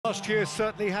Last year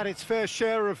certainly had its fair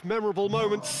share of memorable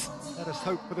moments. Let us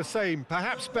hope for the same,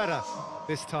 perhaps better,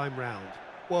 this time round.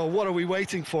 Well, what are we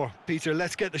waiting for, Peter?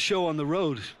 Let's get the show on the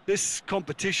road. This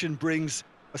competition brings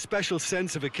a special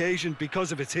sense of occasion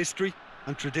because of its history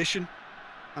and tradition.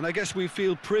 And I guess we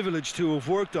feel privileged to have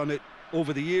worked on it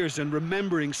over the years and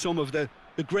remembering some of the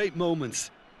great moments.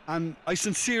 And I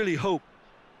sincerely hope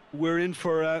we're in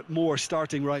for more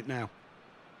starting right now.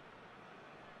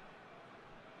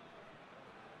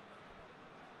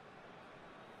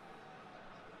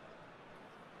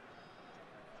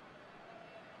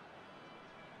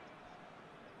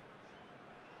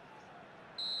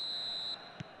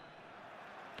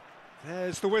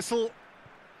 There's the whistle.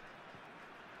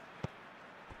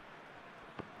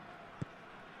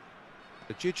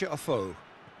 The Afo.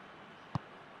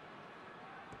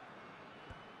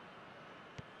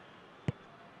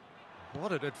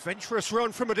 What an adventurous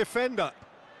run from a defender.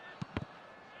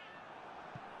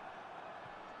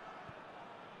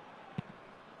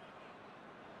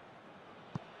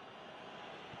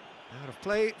 Out of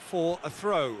play for a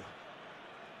throw.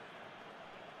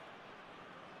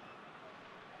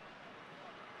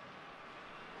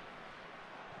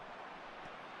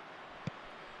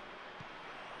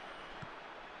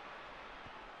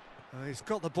 He's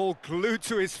got the ball glued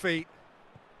to his feet.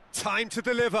 Time to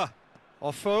deliver.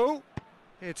 Offo.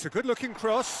 It's a good-looking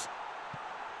cross.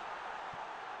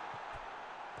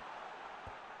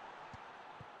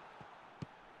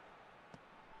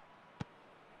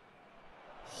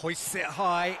 Hoists it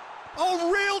high.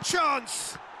 Oh, real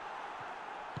chance!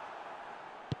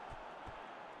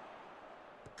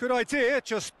 Good idea,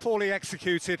 just poorly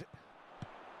executed.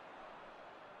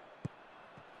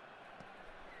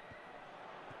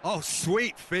 Oh,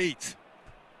 sweet feet.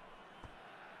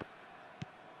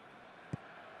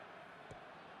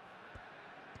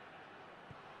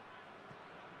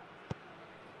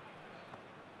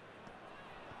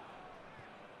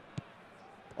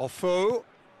 Offo.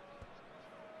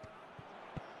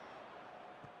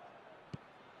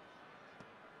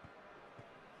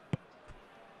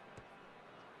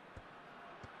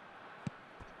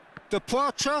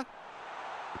 Departure.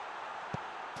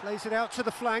 Plays it out to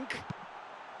the flank.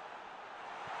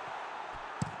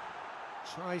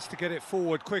 Tries to get it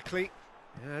forward quickly.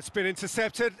 Yeah, it's been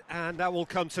intercepted, and that will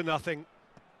come to nothing.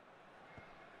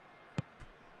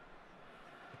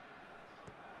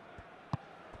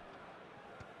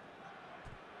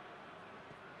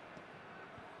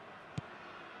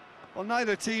 Well,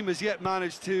 neither team has yet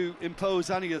managed to impose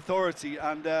any authority,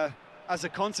 and as a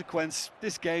consequence,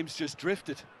 this game's just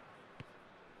drifted.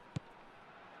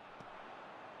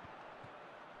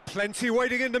 Plenty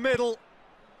waiting in the middle.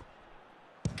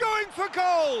 Going for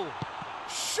goal!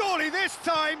 Surely this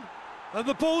time! And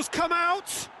the ball's come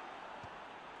out!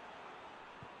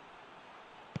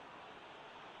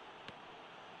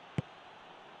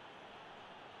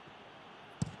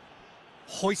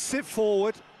 Hoists it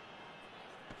forward.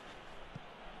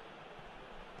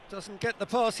 Doesn't get the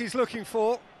pass he's looking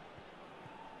for.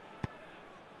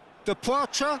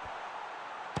 Departure.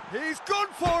 He's gone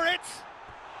for it!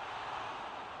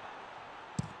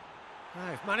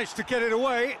 They've managed to get it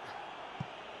away.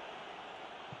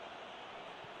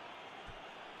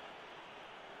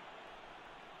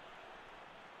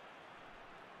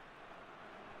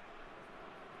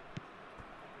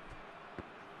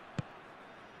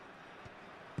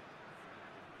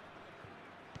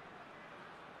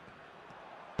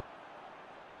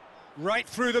 Right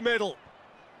through the middle.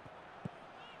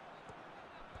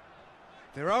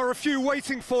 There are a few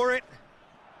waiting for it.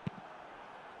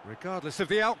 Regardless of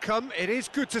the outcome, it is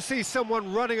good to see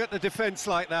someone running at the defence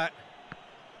like that.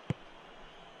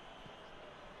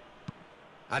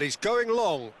 And he's going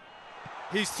long.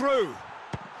 He's through.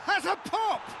 Has a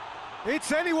pop!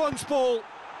 It's anyone's ball.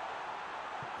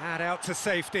 And out to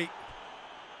safety.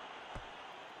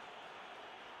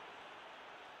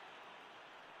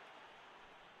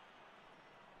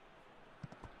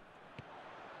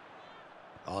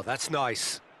 Oh, that's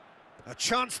nice. A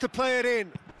chance to play it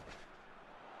in.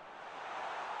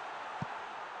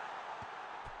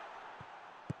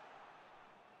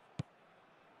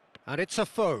 And it's a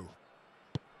foe.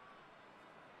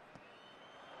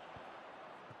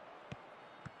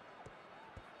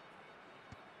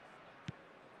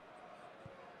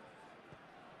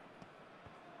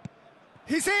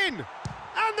 He's in!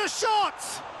 And the shot!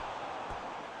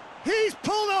 He's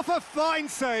pulled off a fine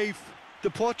save.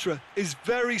 Departure is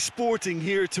very sporting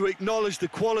here to acknowledge the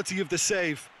quality of the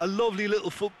save. A lovely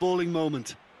little footballing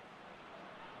moment.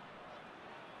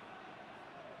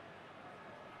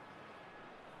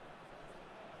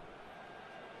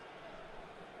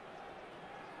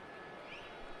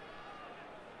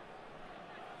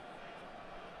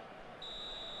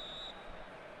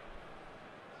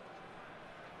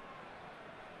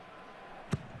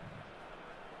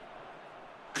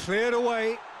 cleared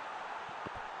away.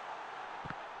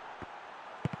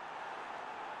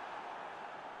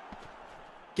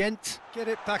 Ghent get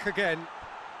it back again.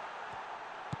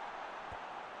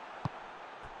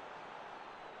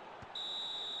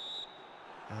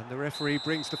 And the referee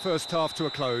brings the first half to a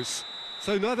close.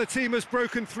 So neither team has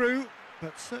broken through,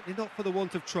 but certainly not for the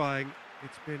want of trying.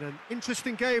 It's been an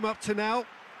interesting game up to now,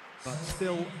 but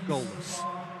still goalless.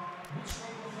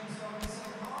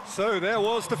 So there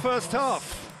was the first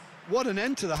half. What an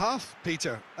end to the half,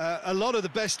 Peter. A lot of the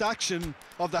best action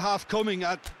of the half coming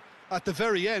at the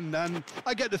very end, and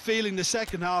I get the feeling the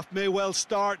second half may well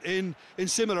start in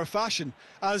similar fashion,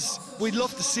 as we'd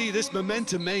love to see this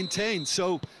momentum maintained.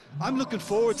 So I'm looking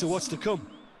forward to what's to come.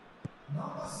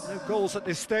 No goals at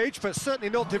this stage, but certainly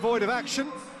not devoid of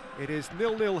action. It is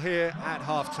 0-0 here at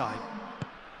half-time.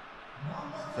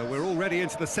 So we're already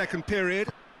into the second period.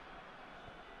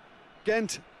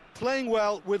 Ghent playing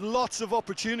well with lots of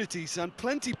opportunities and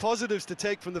plenty positives to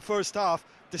take from the first half.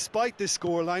 Despite this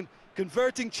scoreline,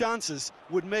 converting chances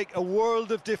would make a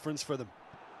world of difference for them.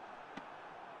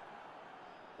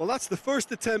 Well, that's the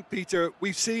first attempt, Peter,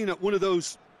 we've seen at one of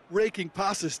those raking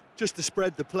passes just to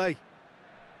spread the play.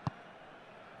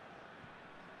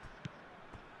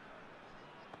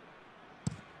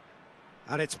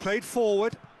 And it's played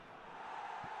forward.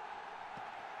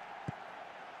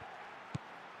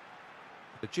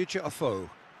 The Gija Ofo.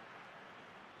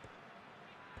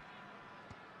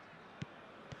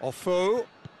 Ofo.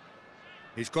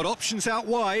 He's got options out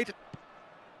wide.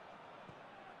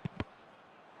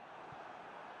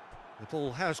 The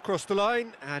ball has crossed the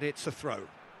line, and it's a throw.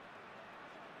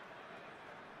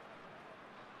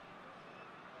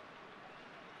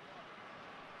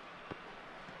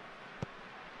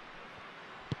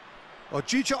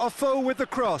 Gija Ofo with the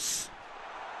cross.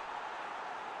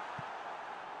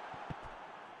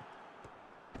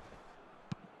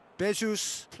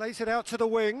 Bezus plays it out to the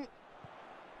wing.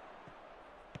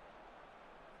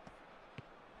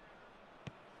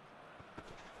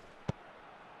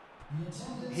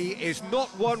 He is not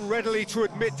one readily to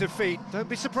admit defeat. Don't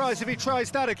be surprised if he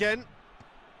tries that again.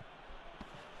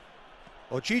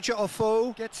 Gija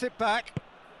Ofo gets it back.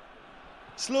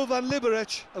 Slovan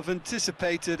Liberec have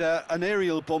anticipated an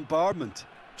aerial bombardment.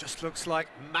 Just looks like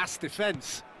mass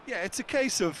defence. Yeah, it's a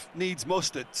case of needs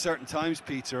must at certain times,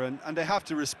 Peter, and they have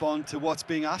to respond to what's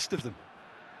being asked of them.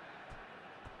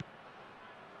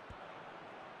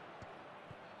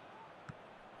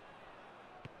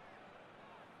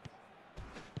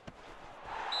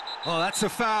 Oh, that's a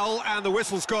foul, and the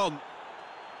whistle's gone.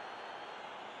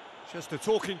 Just a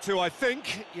talking to, I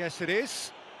think. Yes, it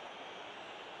is.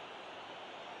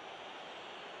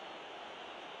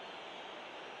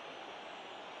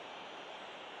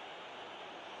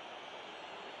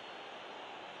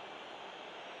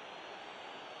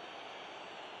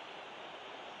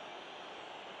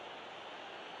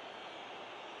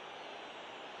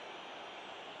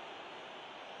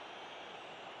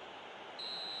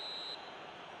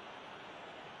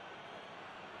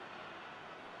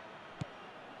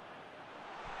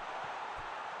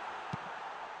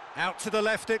 Out to the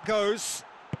left it goes.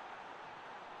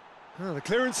 Oh, the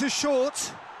clearance is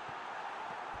short.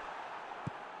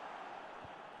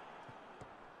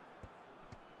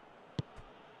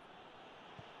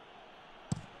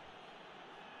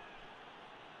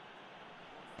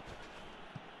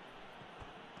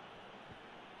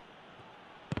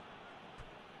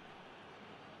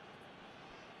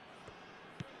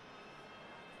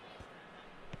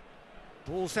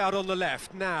 Ball's out on the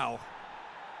left now.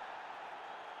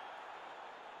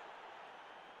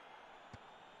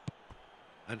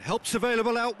 And help's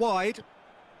available out wide.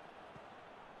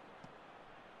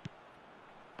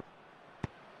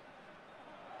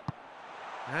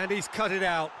 And he's cut it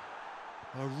out.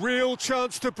 A real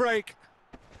chance to break.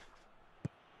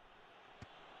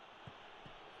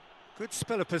 Good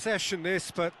spell of possession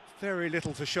this, but very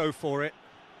little to show for it.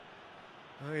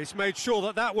 He's made sure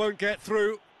that that won't get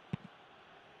through.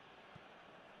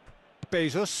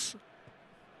 Bezus.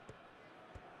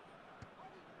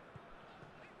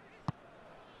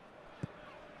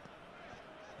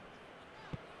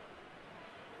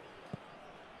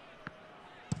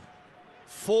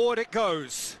 Forward it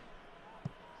goes.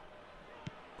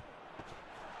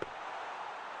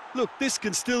 Look, this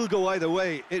can still go either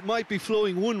way. It might be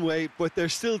flowing one way, but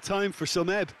there's still time for some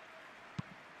ebb.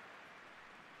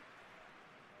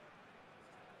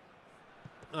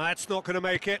 That's not going to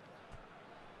make it.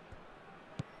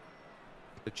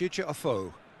 The Gija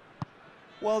Ofo.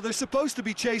 Well, they're supposed to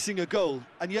be chasing a goal,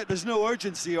 and yet there's no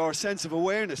urgency or sense of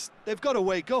awareness. They've got to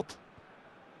wake up.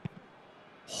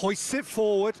 Hoists it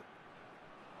forward.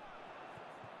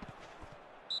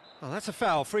 Oh, that's a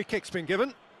foul. Free kick's been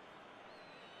given.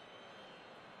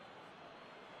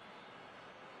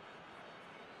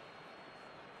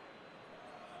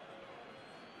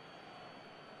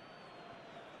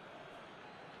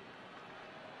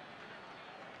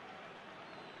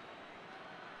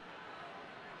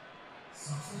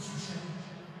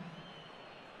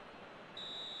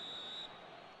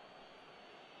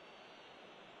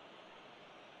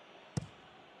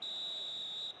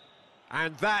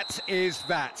 And that is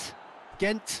that.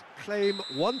 Ghent claim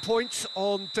 1 point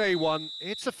on day one.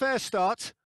 It's a fair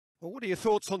start. Well, what are your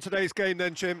thoughts on today's game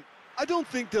then, Jim? I don't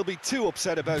think they'll be too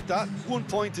upset about that. 1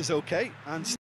 point is okay, and